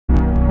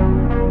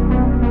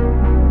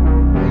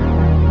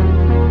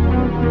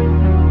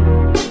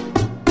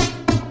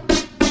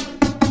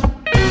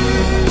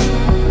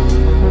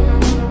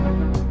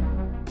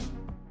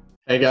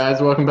Hey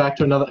guys, welcome back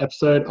to another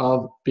episode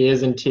of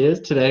Beers and Tears.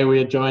 Today we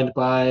are joined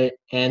by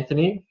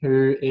Anthony,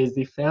 who is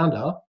the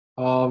founder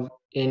of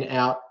In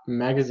Out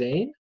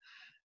Magazine.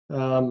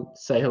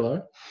 Say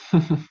hello.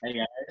 Hey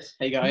guys,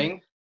 how you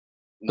going?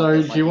 Not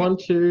So, that do you like want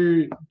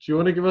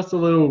to give us a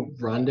little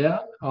rundown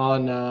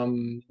on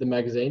the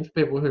magazine for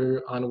people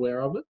who aren't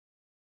aware of it?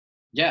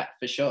 yeah,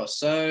 for sure.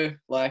 So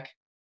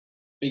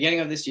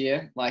beginning of this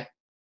year,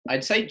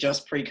 I'd say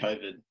just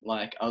pre-COVID,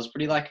 I was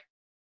pretty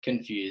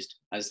confused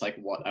as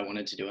what I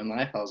wanted to do in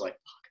life. I was like,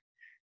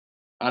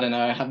 I don't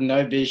know, I have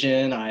no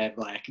vision. I have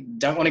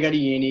don't want to go to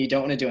uni,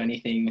 don't want to do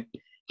anything.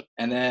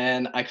 And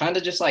then I kind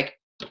of just I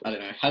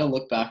don't know, had to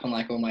look back on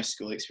all my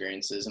school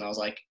experiences, and I was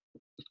like,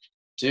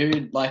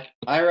 dude,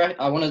 I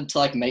wanted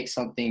to make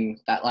something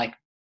that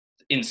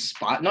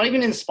inspire, not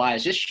even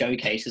inspires, just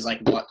showcases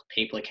what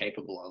people are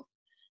capable of.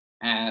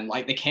 And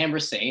the Canberra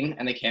scene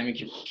and the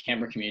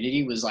Canberra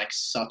community was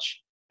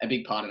such a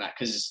big part of that,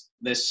 because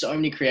there's so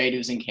many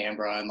creatives in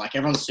Canberra, and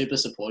everyone's super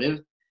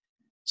supportive.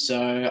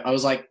 So I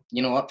was like,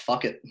 you know what,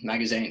 fuck it,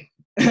 magazine.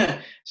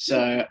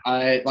 So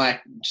I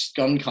just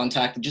got in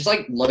contact, just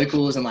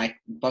locals and a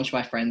bunch of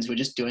my friends who were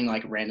just doing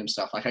random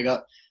stuff. I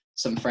got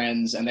some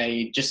friends and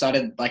they just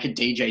started a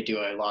DJ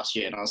duo last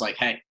year, and I was like,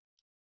 hey,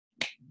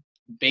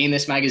 be in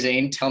this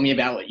magazine, tell me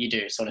about what you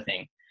do, sort of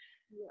thing.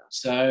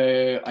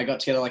 So I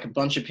got together a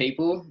bunch of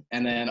people,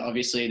 and then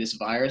obviously this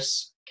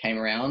virus came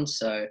around,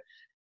 so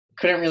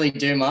couldn't really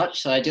do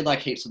much. So I did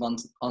heaps of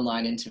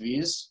online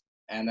interviews,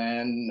 and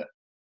then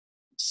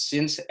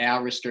since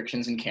our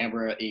restrictions in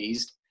Canberra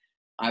eased,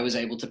 I was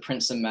able to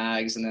print some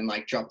mags and then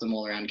drop them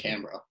all around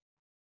Canberra.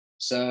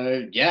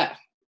 So yeah,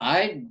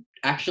 I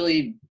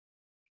actually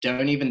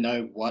don't even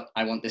know what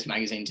I want this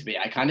magazine to be.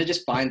 I kind of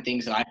just find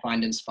things that I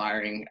find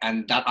inspiring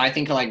and that I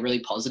think are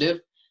really positive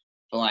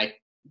for the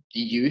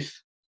youth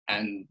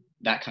and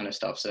that kind of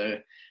stuff. So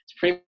it's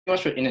pretty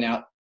much what In and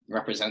Out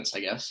represents, I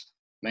guess.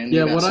 Mainly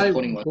Yeah, about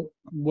supporting what.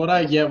 what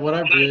I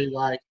really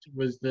liked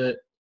was that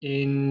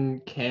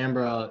in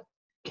Canberra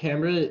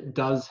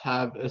does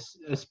have,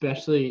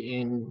 especially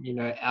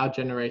in, our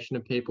generation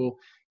of people,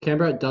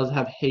 Canberra does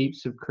have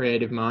heaps of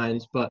creative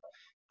minds, but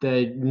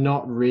there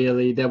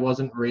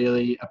wasn't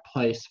really a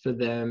place for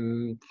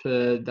them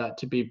for that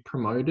to be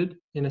promoted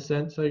in a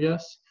sense, I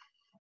guess.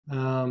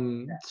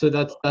 So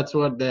that's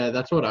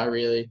what I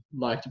really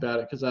liked about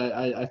it, because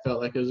I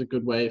felt like it was a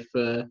good way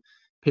for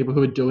people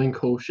who are doing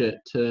cool shit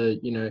to,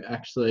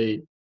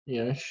 actually,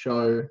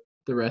 show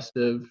the rest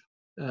of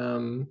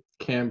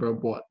Canberra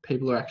what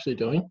people are actually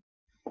doing.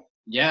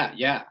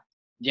 Yeah.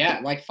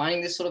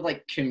 Finding this sort of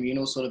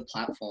communal sort of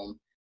platform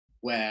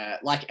where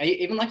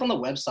even on the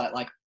website,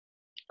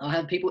 I'll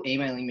have people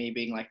emailing me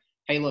being like,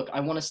 hey, look,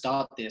 I want to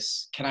start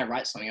this. Can I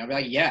write something? I'll be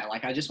like, yeah,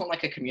 I just want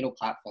a communal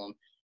platform.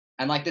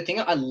 And the thing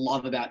that I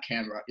love about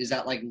Canberra is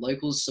that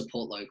locals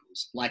support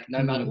locals,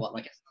 no matter what.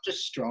 It's such a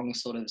strong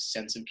sort of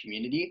sense of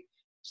community.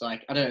 So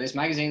I don't know, this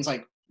magazine's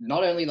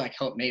not only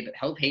help me, but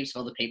help heaps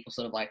of other people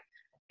sort of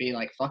be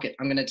like, fuck it,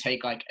 I'm gonna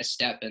take a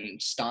step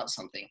and start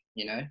something,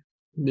 you know?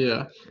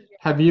 Yeah.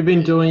 Had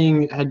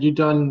you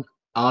done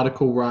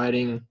article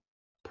writing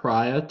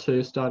prior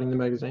to starting the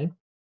magazine?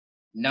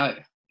 No,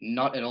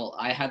 not at all.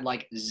 I had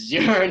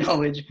zero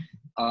knowledge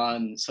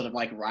on sort of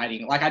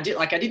writing. I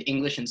did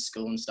English in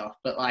school and stuff,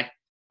 but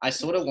I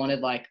sort of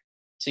wanted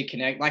to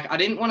connect. I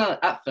didn't want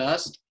to at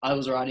first. I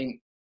was writing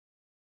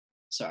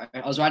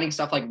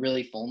stuff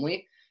really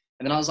formally,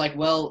 and then I was like,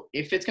 well,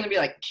 if it's gonna be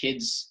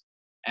kids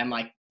and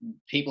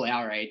people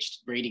our age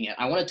reading it,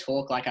 I want to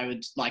talk I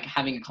would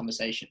having a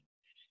conversation.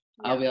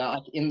 Yeah.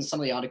 I'll be in some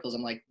of the articles,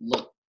 I'm like,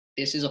 look,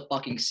 this is a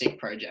fucking sick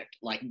project.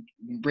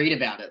 Read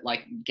about it.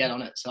 Get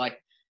on it. So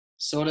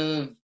sort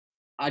of,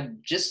 I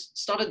just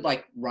started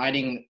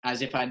writing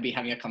as if I'd be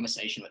having a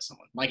conversation with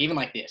someone. Even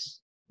this,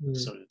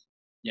 sort of.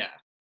 Yeah.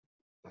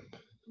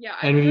 Yeah.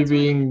 And you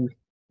being,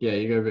 yeah,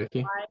 you go,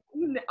 Vicky.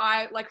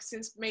 I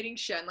since meeting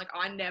Shen,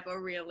 I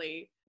never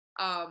really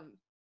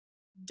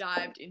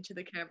dived into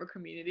the Canberra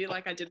community.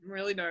 I didn't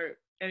really know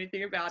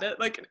anything about it.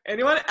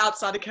 Anyone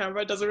outside of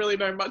Canberra doesn't really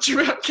know much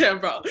about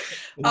Canberra.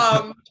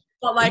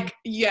 But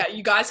yeah,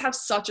 you guys have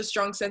such a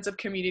strong sense of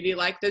community.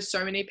 There's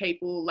so many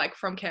people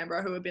from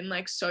Canberra who have been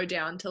so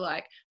down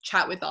to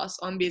chat with us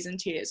on Beers and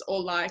Tears,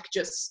 or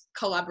just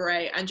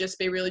collaborate and just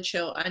be really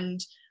chill.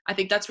 And I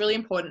think that's really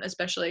important,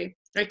 especially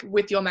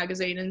with your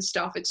magazine and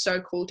stuff. It's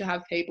so cool to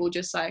have people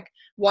just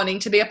wanting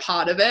to be a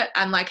part of it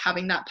and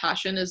having that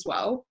passion as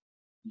well.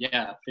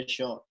 Yeah, for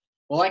sure.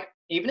 Well,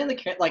 even in the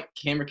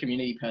Canberra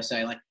community per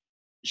se,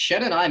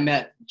 Shen and I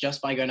met just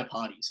by going to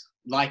parties.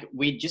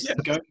 We just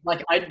go,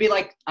 I'd be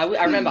I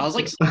remember I was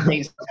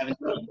 16, 17,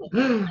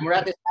 and we're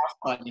at this house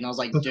party, and I was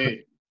like,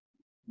 dude,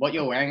 what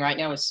you're wearing right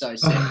now is so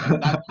sick.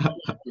 And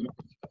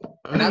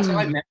that's how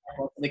I met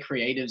the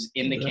creatives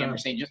in the Canberra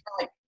scene, just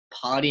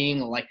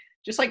partying, or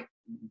just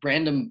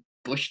random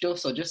bush stuff.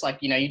 So just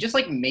you just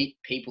meet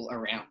people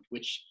around,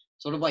 which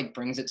sort of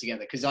brings it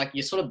together, because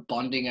you're sort of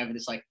bonding over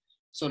this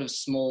sort of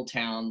small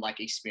town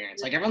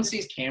experience. Everyone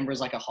sees Canberra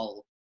as a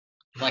whole,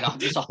 like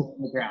just a hole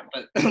in the ground.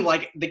 But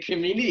like the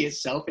community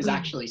itself is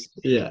actually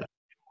Yeah,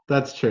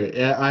 that's true.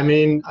 Yeah, I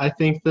mean, I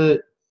think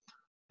that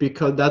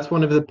because that's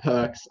one of the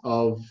perks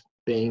of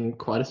being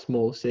quite a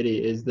small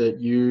city is that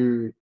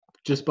you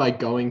just by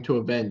going to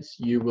events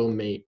you will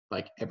meet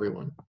like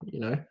everyone,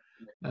 yeah.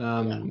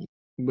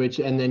 which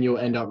and then you'll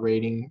end up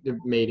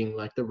meeting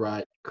like the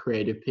right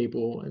creative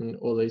people and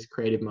all these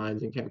creative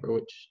minds in Canberra,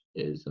 which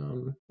is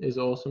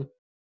awesome.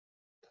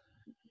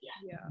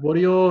 Yeah. What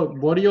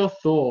are your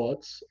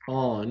thoughts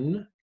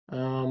on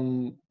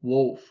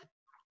Wolf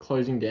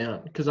closing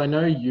down? Because I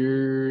know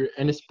you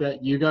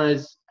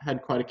guys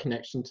had quite a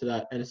connection to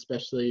that, and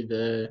especially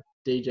the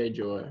DJ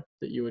Joy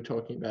that you were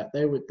talking about.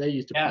 They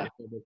used to Yeah.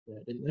 play a bit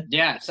there, didn't they?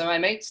 Yeah, so my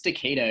mate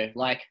Stakito,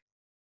 like,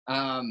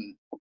 I'm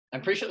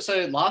pretty sure.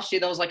 So last year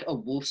there was like a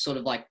Wolf sort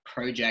of like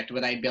project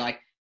where they'd be like,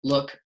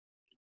 look,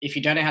 if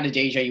you don't know how to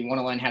DJ, you want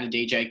to learn how to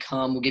DJ,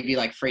 come, we'll give you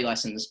like free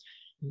lessons.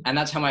 And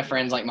that's how my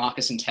friends like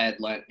Marcus and Ted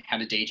learned how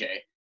to DJ.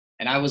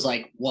 And I was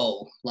like,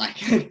 whoa, like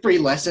free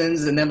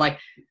lessons. And then like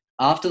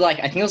after like,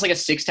 I think it was like a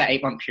 6 to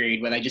 8 month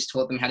period where they just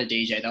taught them how to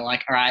DJ. They're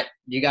like, all right,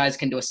 you guys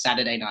can do a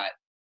Saturday night.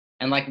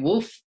 And like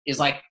Wolf is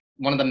like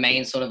one of the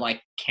main sort of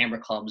like Canberra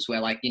clubs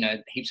where like,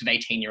 heaps of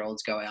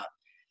 18-year-olds go out.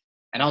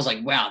 And I was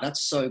like, wow,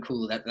 that's so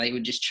cool that they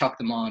would just chuck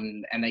them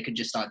on and they could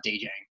just start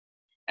DJing.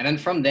 And then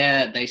from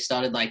there, they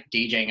started like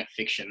DJing at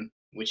Fiction,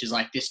 which is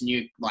like this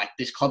new, like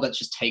this club that's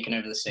just taken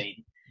over the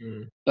scene.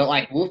 But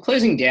like Wolf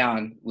closing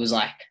down was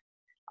like,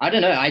 I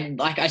don't know.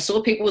 I saw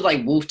people with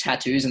like Wolf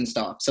tattoos and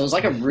stuff. So it was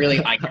like a really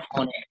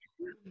iconic,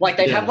 like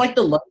they'd have like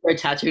the logo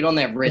tattooed on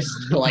their wrist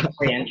for like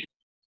free entry.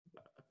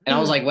 And I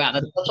was like, wow,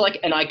 that's such like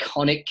an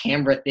iconic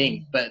Canberra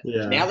thing. But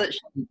now that it's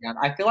shutting down,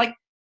 I feel like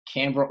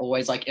Canberra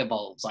always like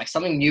evolves. Like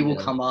something new will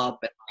come up,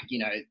 but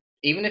like,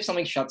 even if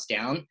something shuts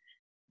down,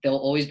 there'll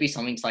always be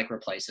something to like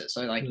replace it.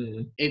 So like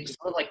it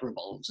sort of like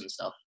revolves and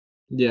stuff.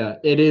 Yeah,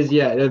 it is.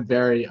 Yeah, a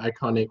very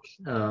iconic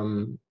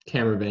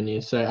Canberra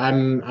venue. So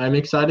I'm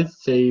excited to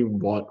see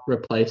what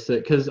replace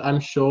it because I'm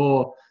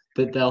sure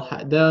that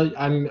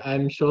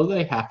I'm sure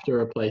they have to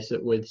replace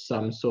it with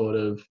some sort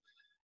of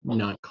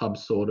nightclub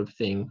sort of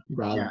thing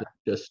rather than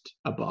just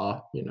a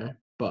bar,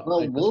 But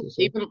well, Wolf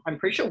I'm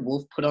pretty sure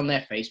Wolf put on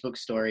their Facebook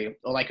story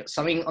or like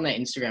something on their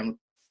Instagram.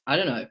 I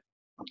don't know.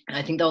 And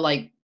I think they were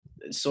like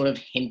sort of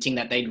hinting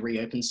that they'd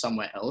reopen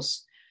somewhere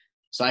else.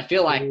 So I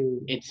feel like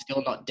it's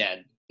still not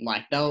dead.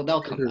 Like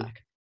they'll come back.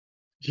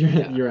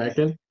 You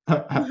reckon?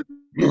 I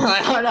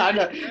don't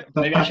know.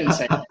 Maybe I shouldn't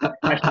say that.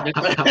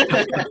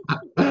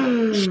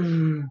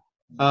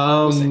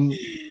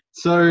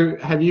 So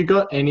have you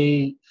got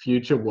any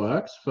future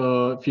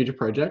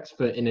projects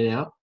for In and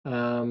Out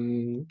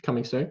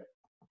coming soon?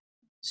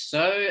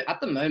 So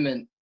at the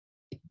moment,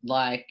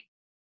 like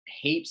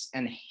heaps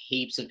and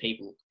heaps of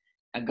people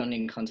have gotten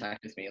in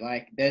contact with me.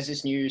 Like there's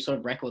this new sort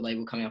of record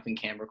label coming up in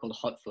Canberra called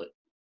Hotfoot.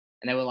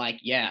 And they were like,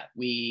 yeah,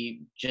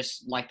 we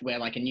just like, we're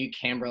like a new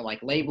Canberra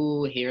like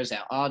label. Here's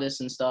our artists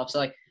and stuff. So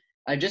like,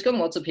 I've just gotten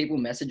lots of people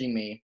messaging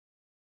me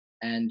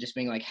and just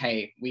being like,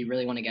 hey, we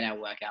really want to get our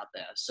work out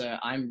there. So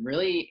I'm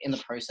really in the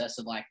process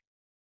of like,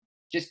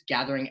 just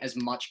gathering as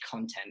much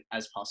content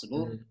as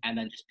possible and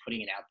then just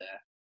putting it out there.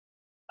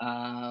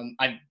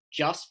 I've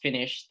just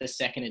finished the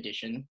 2nd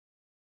edition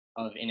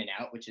of In and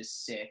Out, which is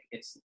sick.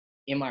 It's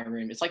in my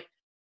room. It's like,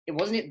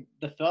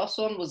 the first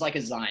one was like a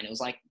Zine. It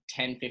was like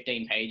 10,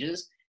 15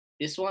 pages.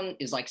 This one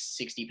is like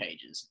 60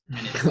 pages,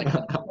 and it's like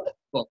a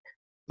book.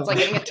 It's like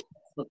getting a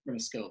textbook from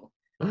school.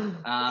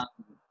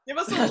 Give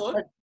us a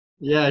look.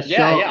 Yeah,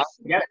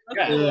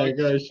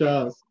 go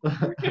show us.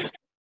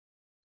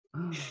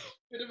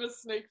 Bit of a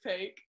sneak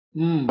peek.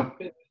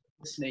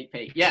 Sneak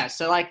peek. Yeah,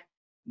 so like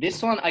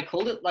this one, I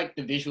called it like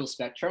the visual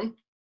spectrum.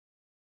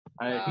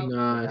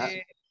 Nice.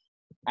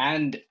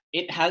 And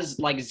it has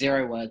like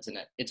 0 words in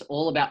it. It's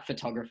all about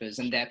photographers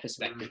and their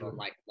perspective on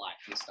like life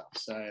and stuff.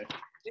 So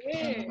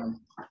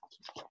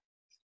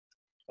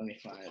let me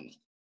find.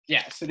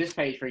 Yeah, so this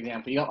page, for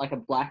example, you got like a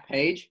black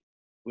page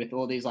with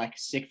all these like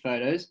sick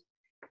photos.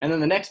 And then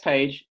the next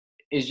page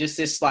is just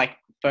this like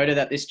photo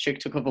that this chick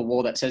took of a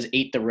wall that says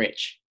 "Eat the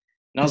Rich."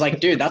 And I was like,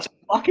 dude, that's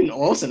fucking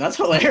awesome. That's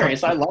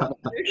hilarious. I love it.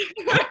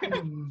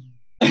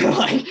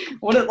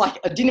 Like,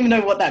 I didn't even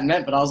know what that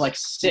meant, but I was like,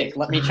 sick.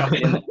 Let me chuck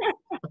it in there.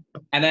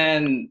 And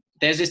then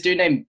there's this dude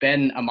named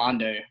Ben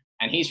Armando,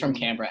 and he's from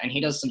Canberra, and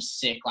he does some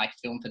sick like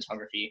film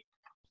photography.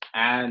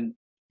 And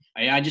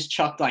I just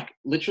chucked like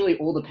literally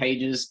all the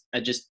pages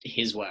are just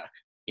his work,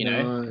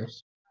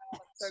 Nice.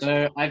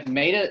 So I've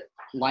made it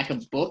like a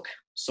book,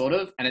 sort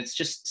of, and it's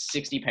just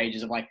 60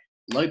 pages of like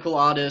local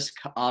artists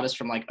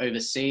from like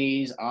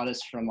overseas,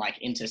 artists from like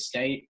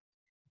interstate,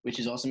 which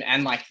is awesome.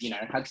 And like,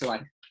 had to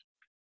like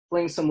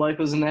fling some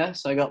locals in there.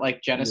 So I got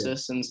like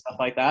Genesis and stuff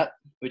like that,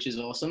 which is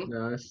awesome.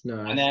 Nice.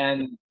 And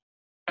then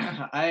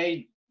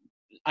I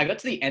got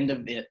to the end of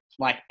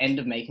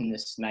of making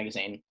this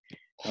magazine.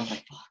 And I was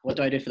like, fuck, what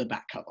do I do for the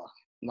back cover?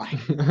 Like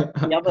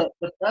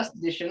the first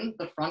edition,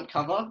 the front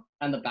cover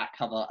and the back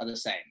cover are the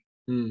same.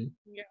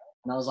 Yeah.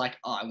 And I was like,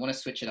 oh, I want to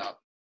switch it up.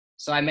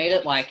 So I made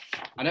it like, I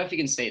don't know if you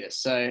can see this.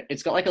 So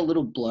it's got like a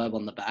little blurb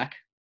on the back,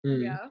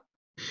 Mm. Yeah.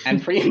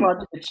 and pretty much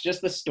it's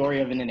just the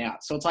story of In and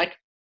Out. So it's like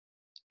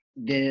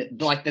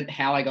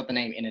how I got the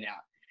name In and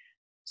Out.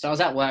 So I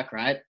was at work,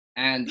 right?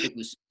 And it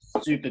was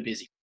super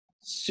busy,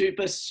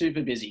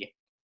 super busy.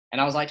 And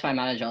I was like to my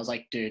manager, I was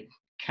like, dude,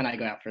 can I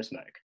go out for a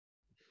smoke?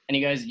 And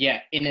he goes,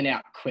 yeah, In and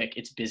Out, quick,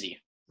 it's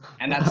busy.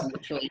 And that's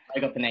literally how I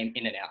got the name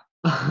In and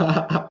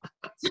Out.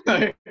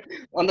 So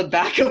on the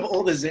back of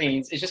all the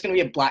zines, it's just going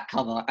to be a black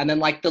cover and then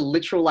like the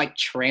literal like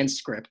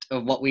transcript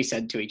of what we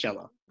said to each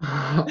other.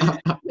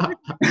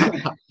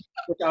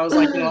 Which I was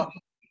like, you know what?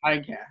 I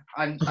don't care.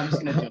 I'm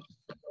just going to do it.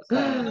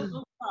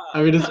 So,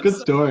 I mean, it's a good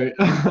story.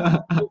 yeah,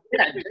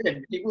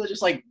 dude, people are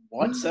just like,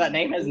 what? So that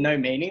name has no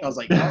meaning? I was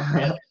like, not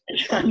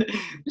really.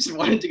 Just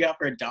wanted to go out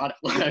for a dart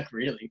at work,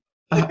 really.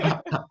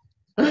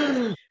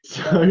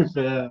 So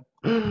fair.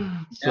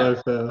 So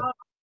fair.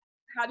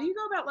 How do you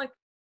go about like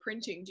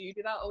printing? Do you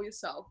do that all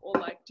yourself, or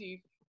like do you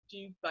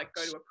like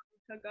go to a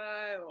printer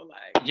guy, or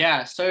like?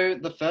 Yeah, so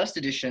the first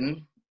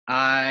edition,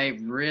 I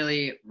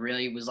really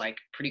was like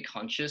pretty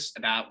conscious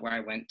about where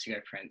I went to go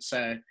print.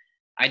 So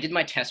I did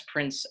my test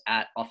prints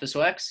at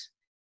Officeworks,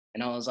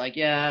 and I was like,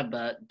 yeah,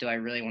 but do I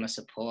really want to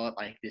support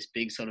like this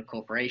big sort of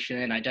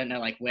corporation? I don't know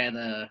like where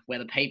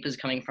the paper's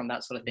coming from,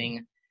 that sort of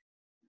thing.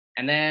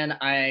 And then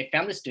I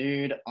found this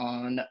dude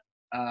on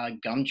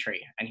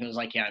Gumtree, and he was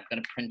like, yeah, I've got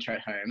a printer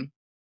at home.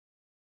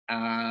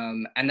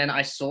 And then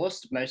I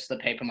sourced most of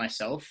the paper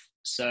myself.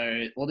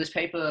 So all this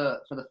paper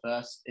for the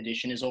first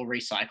edition is all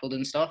recycled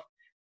and stuff.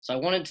 So I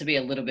wanted to be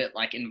a little bit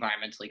like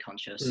environmentally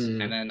conscious.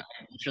 Mm. And then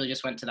I literally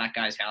just went to that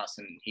guy's house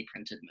and he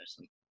printed most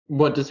of them.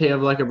 What, does he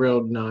have like a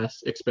real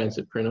nice,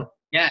 expensive printer?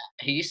 Yeah,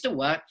 he used to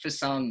work for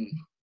some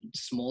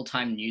small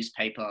time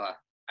newspaper,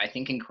 I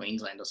think in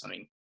Queensland or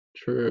something.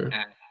 True.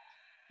 And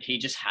he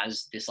just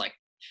has this like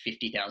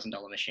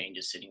 $50,000 machine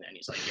just sitting there, and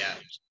he's like, yeah,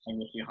 just pay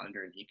me a few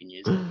hundred, you can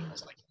use it. And I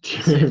was like,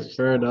 True,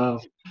 fair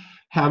enough.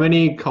 How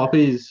many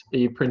copies are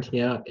you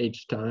printing out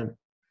each time?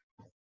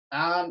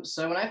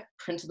 So when I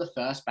printed the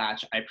first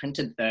batch, I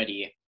printed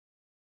 30,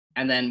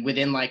 and then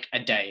within like a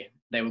day,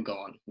 they were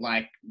gone.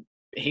 Like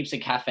heaps of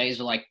cafes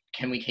were like,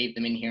 can we keep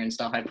them in here and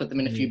stuff? I put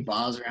them in a few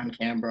bars around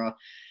Canberra,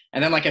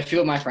 and then like a few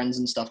of my friends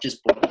and stuff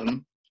just bought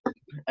them.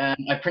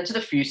 I printed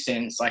a few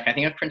since, like I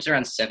think I've printed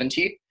around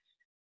 70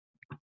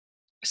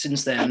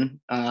 since then.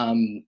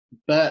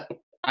 But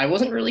I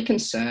wasn't really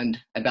concerned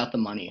about the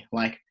money.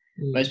 Like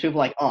most people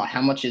were like, oh,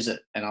 how much is it?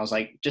 And I was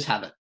like, just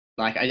have it.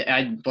 Like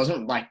I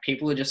wasn't like,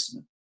 people are just,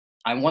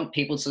 I want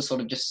people to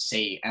sort of just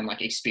see and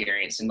like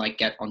experience and like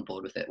get on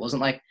board with it. It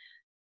wasn't like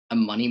a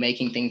money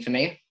making thing for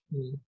me.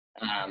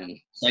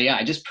 So yeah,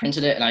 I just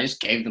printed it and I just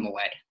gave them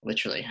away,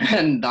 literally.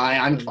 And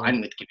I'm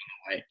fine with giving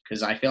them away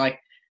because I feel like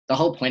the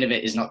whole point of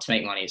it is not to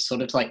make money. It's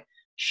sort of to like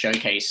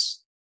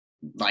showcase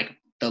like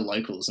the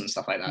locals and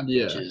stuff like that.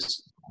 Yeah. Which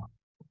is,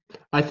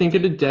 I think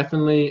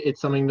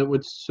it's something that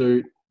would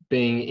suit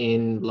being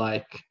in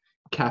like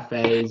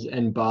cafes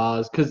and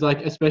bars, because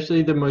like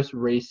especially the most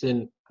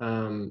recent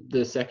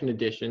the second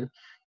edition,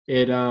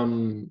 it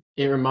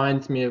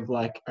reminds me of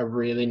like a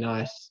really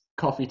nice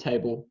coffee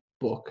table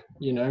book,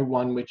 you know,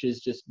 one which is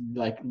just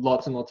like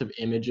lots and lots of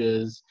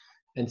images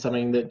and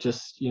something that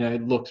just, you know,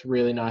 looks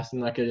really nice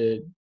and like a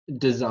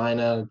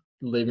designer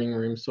living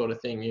room sort of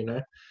thing, you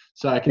know.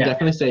 So I can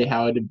definitely see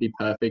how it'd be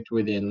perfect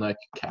within like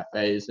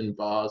cafes and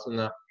bars and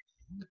that.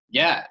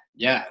 yeah.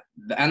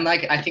 And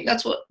like, I think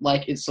that's what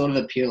like it sort of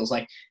appeals,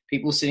 like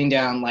people sitting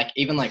down, like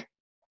even like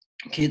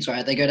kids,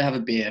 right? They go to have a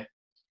beer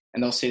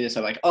and they'll see this,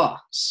 they're like, oh,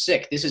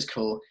 sick, this is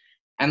cool.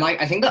 And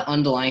like, I think the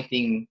underlying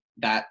thing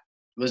that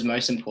was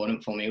most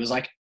important for me was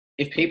like,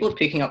 if people are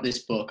picking up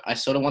this book, I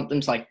sort of want them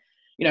to like,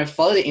 you know,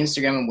 follow the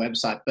Instagram and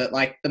website. But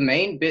like the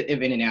main bit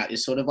of In and Out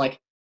is sort of like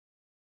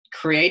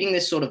creating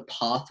this sort of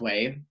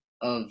pathway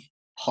of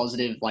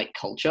positive like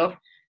culture.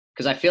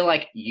 Because I feel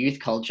like youth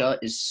culture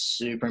is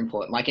super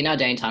important. Like in our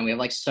day and time, we have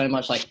like so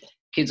much like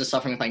kids are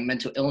suffering with like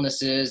mental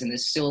illnesses and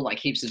there's still like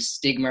heaps of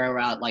stigma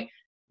around like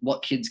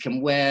what kids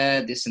can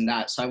wear, this and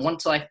that. So I want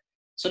to like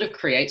sort of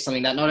create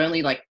something that not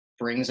only like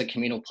brings a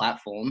communal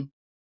platform,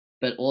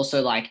 but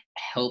also like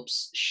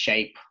helps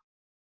shape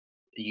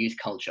youth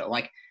culture.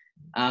 Like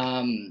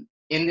in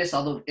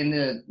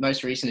the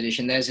most recent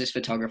edition, there's this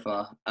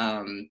photographer,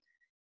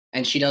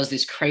 and she does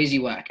this crazy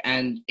work,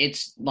 and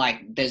it's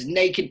like there's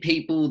naked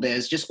people,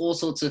 there's just all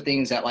sorts of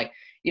things that like,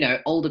 you know,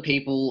 older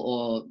people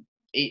or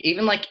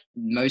even like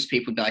most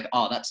people would be like,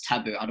 oh, that's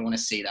taboo, I don't want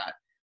to see that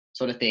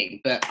sort of thing.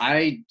 But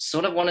I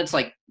sort of wanted to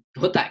like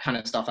put that kind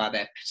of stuff out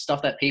there,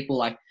 stuff that people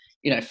like,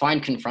 you know,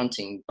 find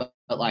confronting, but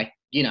like,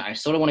 you know, I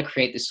sort of want to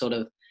create this sort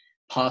of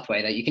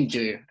pathway that you can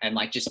do and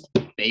like just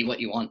be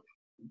what you want,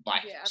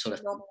 like sort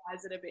of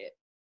normalize it a bit.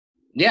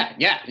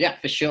 Yeah,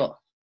 for sure.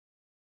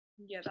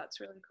 Yeah,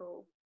 that's really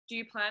cool. Do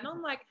you plan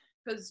on like,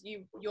 because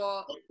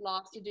your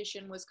last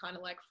edition was kind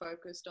of like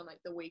focused on like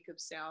the week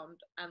of sound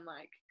and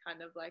like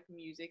kind of like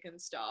music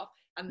and stuff,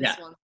 and this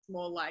one's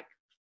more like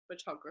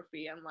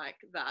photography and like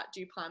that,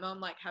 do you plan on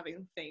like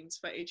having themes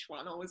for each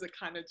one, or was it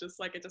kind of just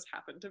like it just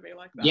happened to be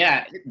like that?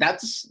 Yeah,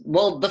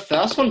 the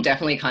first one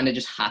definitely kind of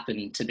just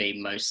happened to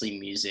be mostly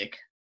music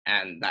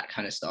and that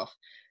kind of stuff.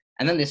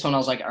 And then this one I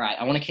was like, all right,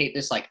 I want to keep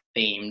this like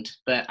themed,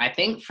 but I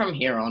think from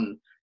here on,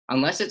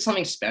 unless it's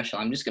something special,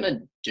 I'm just gonna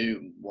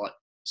do what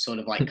sort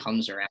of like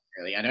comes around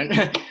really. I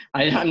don't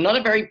I'm not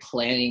a very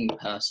planning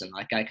person.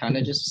 Like I kind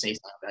of just see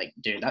something like,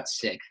 dude, that's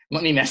sick.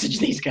 Let me message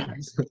these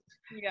guys.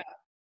 Yeah.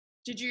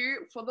 Did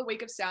you, for the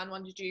Week of Sound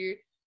one, did you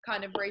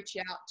kind of reach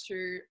out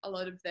to a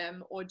lot of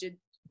them, or did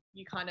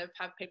you kind of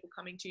have people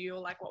coming to you,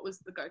 or like what was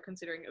the go,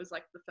 considering it was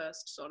like the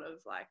first sort of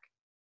like?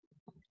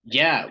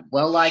 Yeah,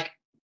 well, like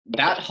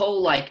that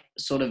whole like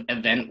sort of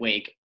event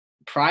week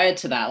prior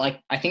to that, like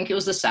I think it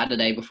was the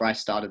Saturday before I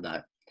started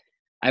that,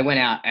 I went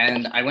out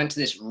and I went to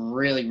this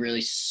really,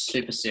 really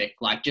super sick,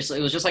 like just, it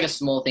was just like a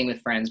small thing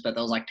with friends, but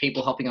there was like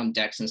people hopping on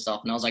decks and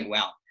stuff. And I was like,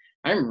 wow,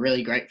 I'm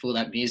really grateful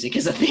that music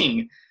is a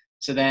thing.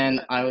 So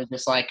then I was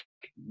just like,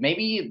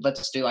 maybe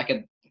let's do like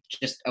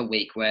just a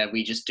week where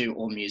we just do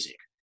all music.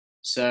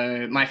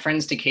 So my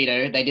friends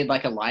Taquito, they did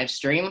like a live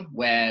stream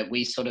where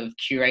we sort of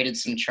curated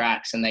some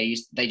tracks and they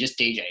just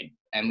DJ'd,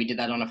 and we did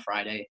that on a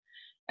Friday.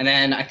 And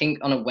then I think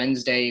on a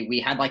Wednesday, we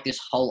had like this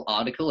whole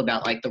article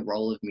about like the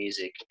role of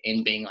music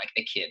in being like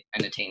a kid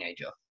and a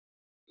teenager.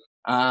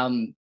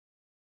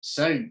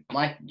 So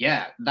like,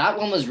 yeah, that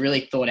one was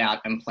really thought out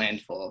and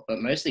planned for, but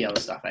most of the other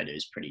stuff I do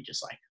is pretty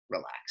just like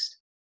relaxed.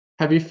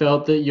 Have you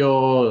felt that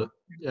your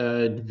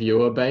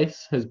viewer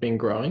base has been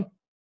growing?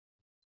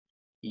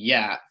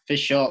 Yeah, for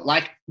sure.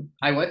 Like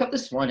I woke up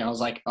this morning, I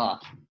was like, oh,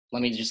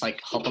 let me just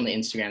like hop on the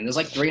Instagram. There's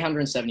like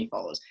 370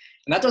 followers.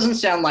 And that doesn't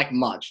sound like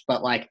much,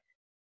 but like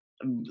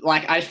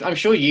I'm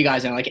sure you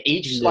guys know, like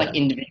each like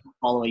individual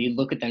follower, you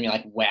look at them, you're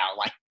like, wow,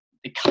 like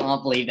I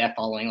can't believe they're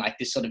following like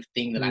this sort of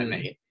thing that I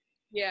made.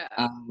 Yeah.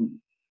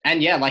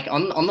 And yeah, like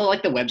on the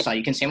like the website,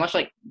 you can see how much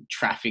like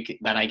traffic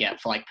that I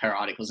get for like per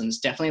articles, and it's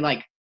definitely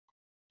like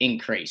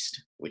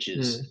increased, which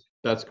is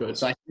that's good.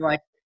 So I feel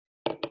like,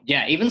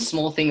 yeah, even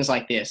small things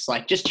like this,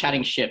 like just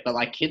chatting shit, but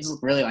like kids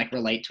really like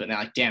relate to it. And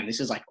they're like, damn, this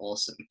is like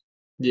awesome.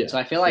 Yeah. So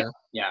I feel like,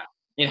 yeah,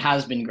 it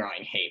has been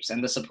growing heaps,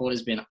 and the support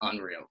has been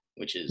unreal,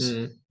 which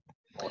is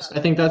awesome.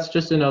 I think that's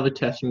just another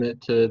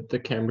testament to the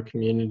Canberra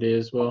community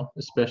as well,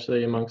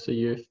 especially amongst the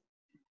youth.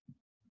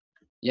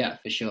 Yeah,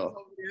 for sure.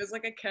 There's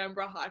like a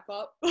Canberra hype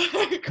up.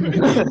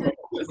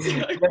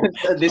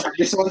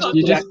 this one's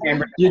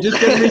you're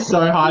just gonna be so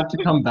hyped to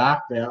come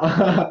back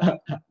now.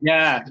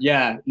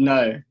 Yeah,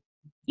 no.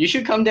 You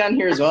should come down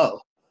here as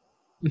well.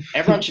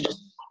 Everyone should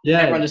just.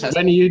 Yeah, when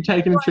are you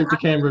taking a trip to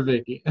Canberra,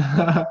 Vicky?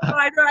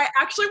 I know. I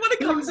actually want to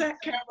come to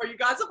Canberra. You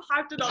guys have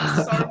hyped it up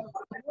so much.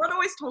 Everyone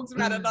always talks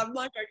about it, and I'm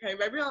like, okay,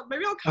 maybe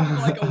I'll come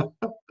for like a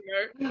week.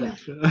 You know?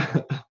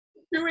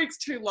 2 weeks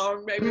too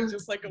long. Maybe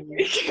just like a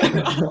week.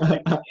 Enjoy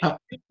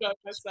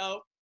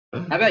myself.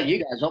 How about you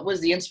guys? What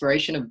was the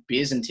inspiration of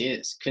Beers and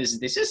Tears? Because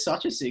this is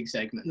such a sick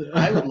segment.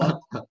 I would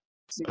love to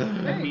see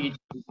we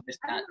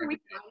kind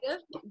of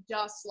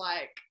just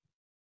like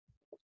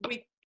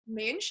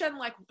me and Shen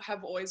like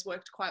have always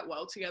worked quite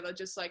well together.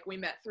 Just like we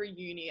met through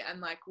uni,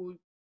 and like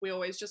we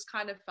always just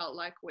kind of felt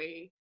like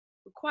we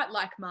were quite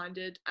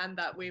like-minded, and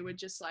that we would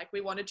just like,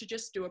 we wanted to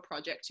just do a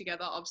project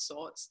together of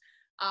sorts,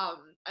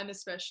 and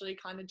especially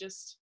kind of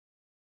just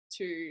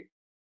to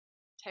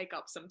take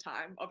up some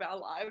time of our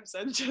lives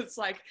and just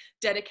like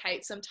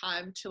dedicate some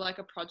time to like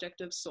a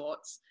project of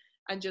sorts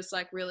and just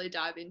like really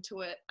dive into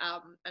it.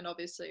 And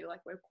obviously like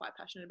we're quite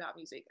passionate about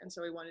music, and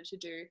so we wanted to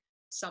do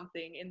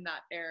something in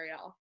that area,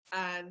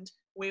 and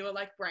we were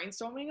like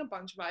brainstorming a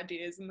bunch of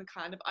ideas, and the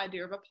kind of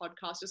idea of a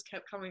podcast just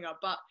kept coming up.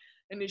 But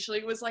initially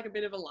it was like a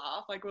bit of a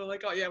laugh, like we were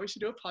like, oh yeah, we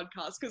should do a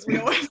podcast, because we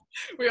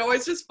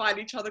always just find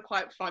each other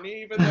quite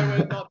funny, even though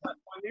we're not that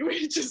funny,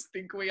 we just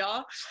think we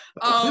are.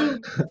 So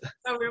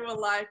we were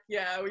like,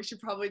 yeah, we should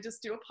probably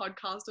just do a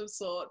podcast of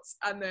sorts.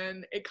 And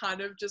then it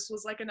kind of just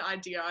was like an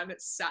idea, and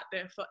it sat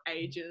there for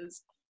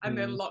ages. And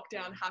then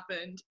lockdown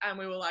happened, and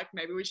we were like,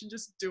 maybe we should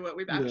just do it.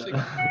 We've actually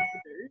got nothing to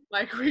do.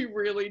 Like, we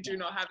really do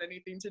not have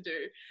anything to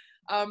do.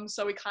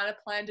 So we kind of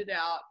planned it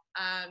out,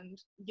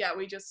 and yeah,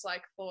 we just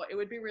like thought it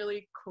would be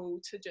really cool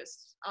to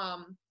just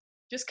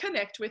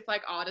connect with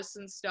like artists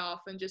and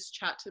stuff, and just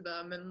chat to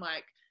them. And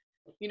like,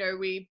 you know,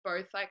 we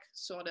both like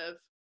sort of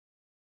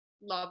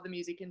love the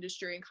music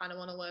industry and kind of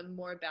want to learn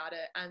more about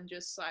it, and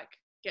just like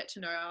get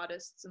to know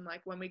artists. And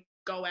like when we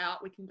go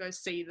out, we can go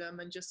see them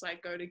and just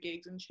like go to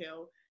gigs and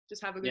chill,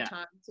 just have a good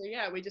time. So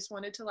yeah, we just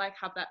wanted to like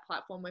have that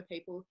platform where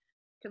people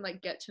can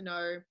like get to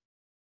know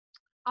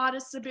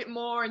artists a bit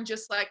more, and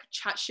just like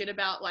chat shit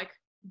about like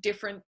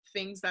different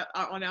things that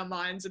are on our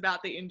minds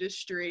about the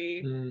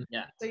industry. So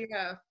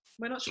yeah,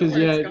 we're not sure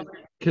where it's going.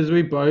 Because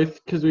we're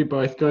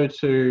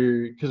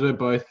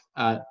both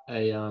at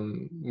a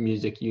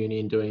music uni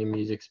and doing a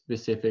music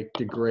specific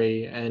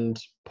degree, and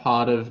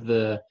part of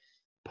the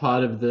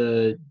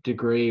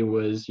degree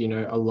was, you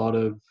know, a lot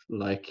of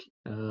like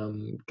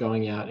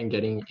going out and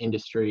getting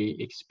industry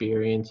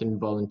experience and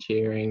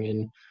volunteering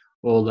and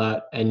all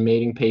that and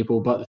meeting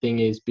people. But the thing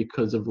is,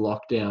 because of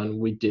lockdown,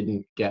 we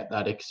didn't get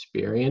that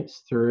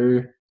experience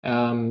through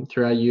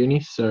our uni.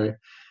 So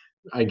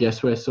I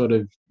guess we're sort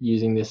of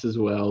using this as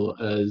well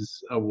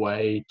as a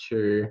way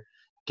to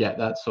get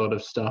that sort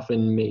of stuff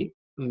and meet,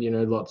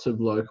 lots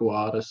of local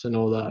artists and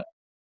all that.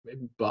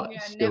 But Yeah,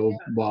 still,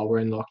 while we're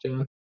in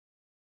lockdown.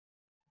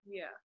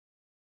 Yeah.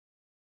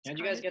 How'd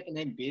you guys get the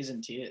name Beers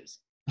and Tears?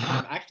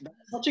 Actually,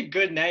 that's such a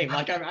good name.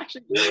 Like, I'm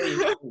actually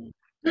really.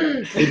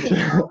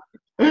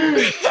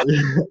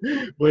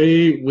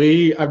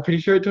 I'm pretty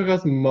sure it took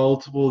us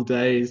multiple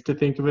days to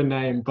think of a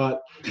name,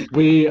 but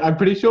I'm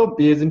pretty sure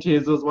Beers and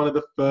Tears was one of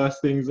the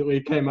first things that we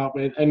came up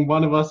with, and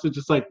one of us was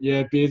just like,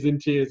 yeah, Beers and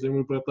Tears, and we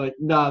were both like,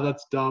 nah,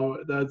 that's dumb,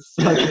 that's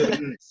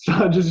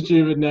such a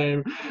stupid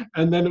name.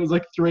 And then it was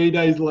like 3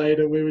 days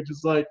later we were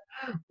just like,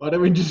 why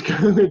don't we just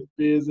go with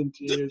Beers and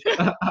Tears?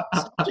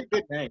 Such a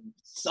good name.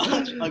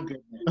 Such a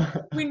good name.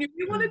 We knew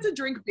we wanted to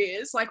drink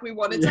beers. Like, we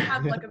wanted to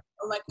have like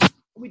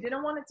we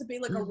didn't want it to be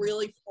like a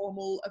really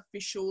formal,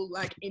 official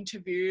like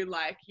interview.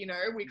 Like,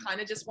 we kind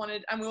of just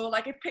wanted, and we were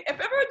like, if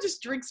everyone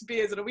just drinks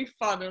beers, it'll be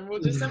fun, and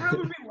everyone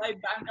will be laid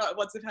back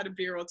once they've had a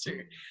beer or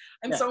two.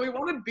 And so we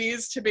wanted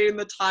beers to be in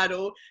the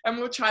title, and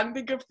we were trying to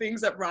think of things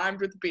that rhymed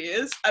with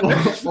beers. And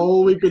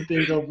all we could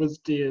think of was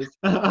tears.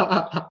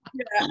 Yeah,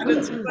 and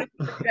it's like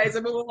 3 days,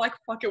 and we were like,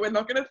 fuck it, we're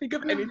not gonna think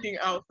of anything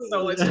else,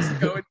 so let's just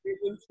go with Beers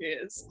and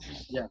Tears.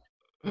 Yeah.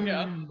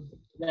 Yeah.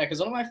 Yeah,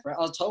 because I told one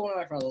of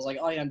my friends, I was like,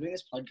 oh yeah, I'm doing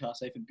this podcast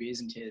today for Beers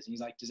and Tears. And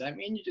he's like, does that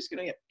mean you're just going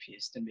to get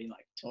pissed and be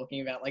like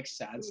talking about like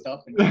sad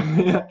stuff? And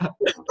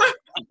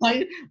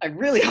I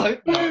really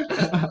hope not.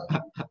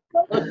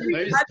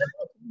 We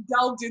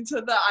delved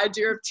into the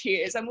idea of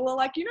tears, and we were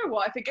like, you know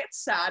what, if it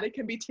gets sad, it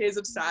can be tears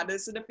of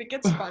sadness, and if it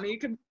gets funny,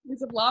 it can be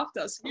tears of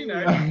laughter. So,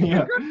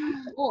 Yeah.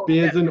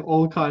 Beers and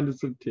all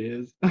kinds of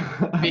tears.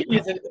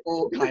 Beers and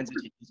all kinds of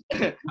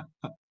tears.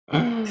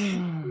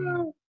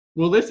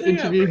 Well, this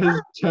interview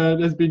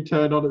has been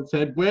turned on its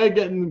head. We're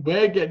getting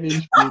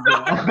interviewed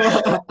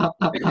now.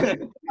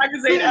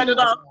 Magazine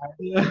editor.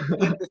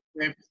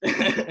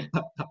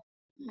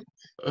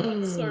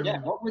 Yeah,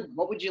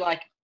 what would you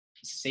like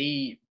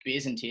see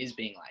Beers and Tears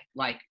being like?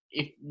 Like,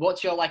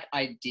 what's your like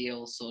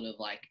ideal sort of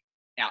like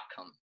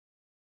outcome?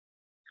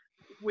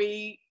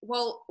 We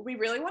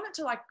really wanted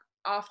to, like,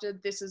 after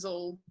this is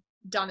all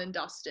done and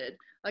dusted,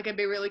 like, it'd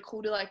be really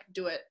cool to like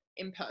do it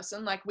in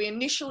person. Like, we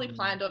initially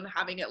planned on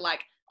having it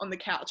like on the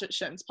couch at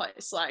Shen's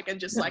place, like, and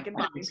just like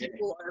inviting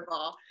people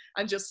over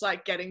and just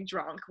like getting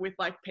drunk with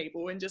like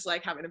people and just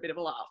like having a bit of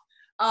a laugh.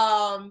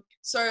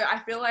 So I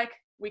feel like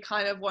we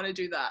kind of want to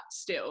do that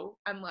still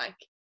and like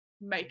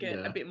make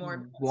it a bit more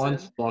in person.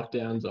 Once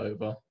lockdown's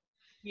over.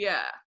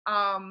 Yeah.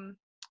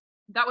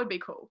 That would be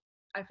cool.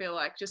 I feel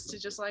like just to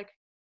like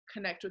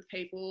connect with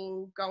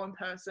people, go in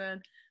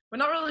person. We're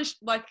not really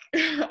like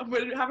we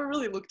haven't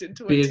really looked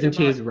into it. Beers and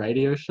Tears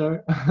radio show.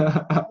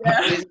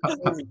 Yeah.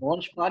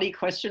 Launch party ?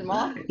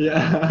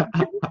 Yeah.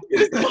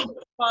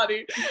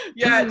 Party.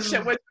 Yeah.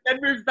 When Ed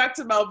moves back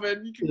to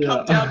Melbourne, you can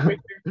come down with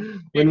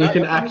him. When we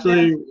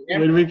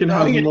can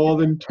have more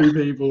than 2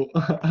 people.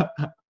 Yeah.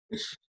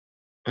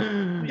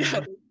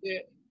 That's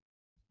it.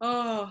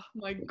 Oh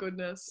my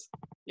goodness.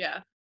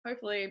 Yeah.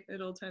 Hopefully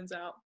it all turns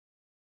out.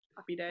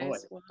 Happy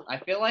days. I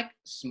feel like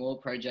small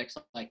projects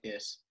like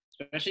this,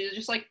 especially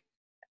just like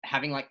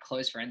having like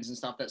close friends and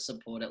stuff that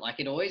support it, like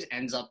it always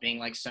ends up being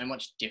like so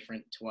much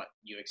different to what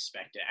you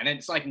expected. And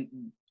it's like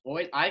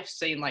always, I've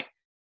seen like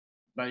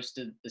most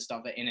of the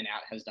stuff that In and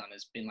Out has done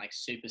has been like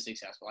super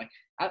successful. Like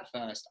at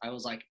first I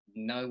was like,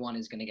 no one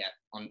is going to get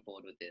on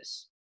board with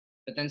this.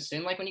 But then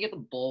soon, like when you get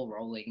the ball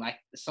rolling, like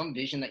some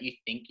vision that you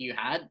think you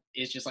had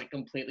is just like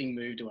completely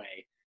moved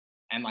away.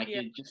 And like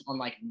you're just on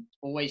like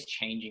always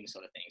changing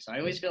sort of thing. So I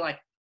always feel like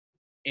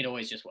it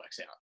always just works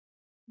out.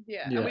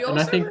 Yeah. And we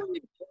also really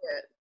do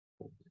it.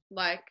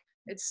 Like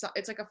it's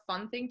like a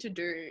fun thing to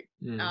do.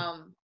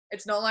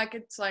 It's not like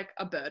it's like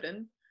a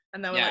burden.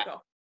 And then we're like,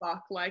 oh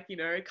fuck, like,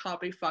 it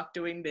can't be fucked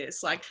doing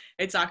this. Like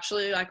it's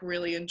actually like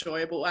really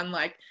enjoyable. And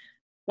like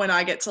when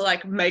I get to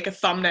like make a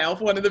thumbnail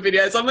for one of the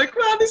videos, I'm like,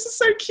 wow, this is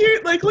so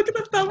cute. Like look at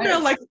the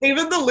thumbnail. Like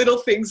even the little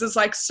things is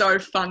like so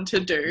fun to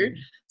do.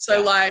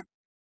 So like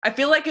I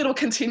feel like it'll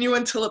continue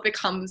until it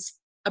becomes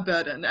a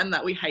burden and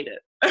that we hate it.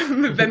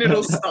 Then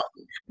it'll stop.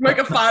 Make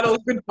a final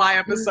goodbye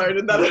episode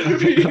and that'll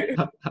be it.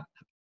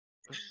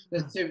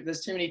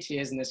 There's too many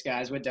tears in this,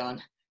 guys. We're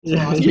done.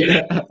 Yeah.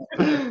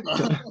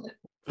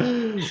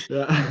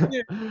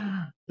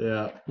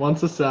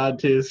 Once the sad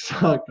tears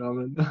start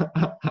coming.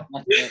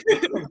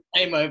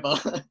 Game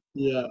over.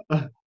 Yeah.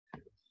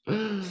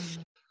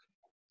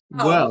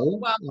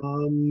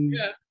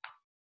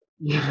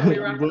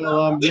 Yeah.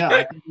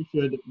 I think we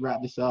should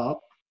wrap this up.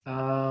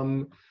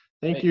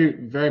 Thank you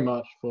very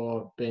much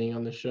for being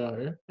on the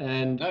show,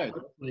 and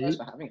thanks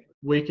for having me.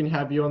 We can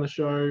have you on the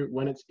show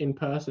when it's in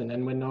person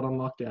and we're not on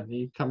lockdown.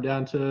 You come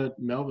down to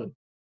Melbourne.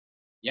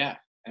 Yeah,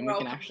 and we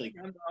can actually.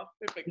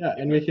 Yeah,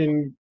 and we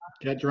can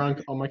get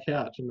drunk on my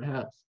couch in my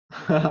house.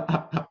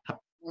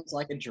 It's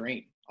like a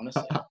dream,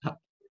 honestly.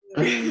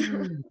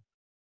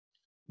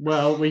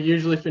 Well, we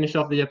usually finish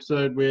off the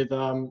episode with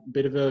a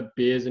bit of a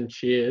beers and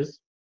cheers.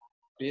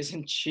 Beers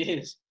and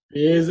cheers.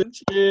 Beers and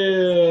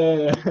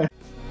cheers.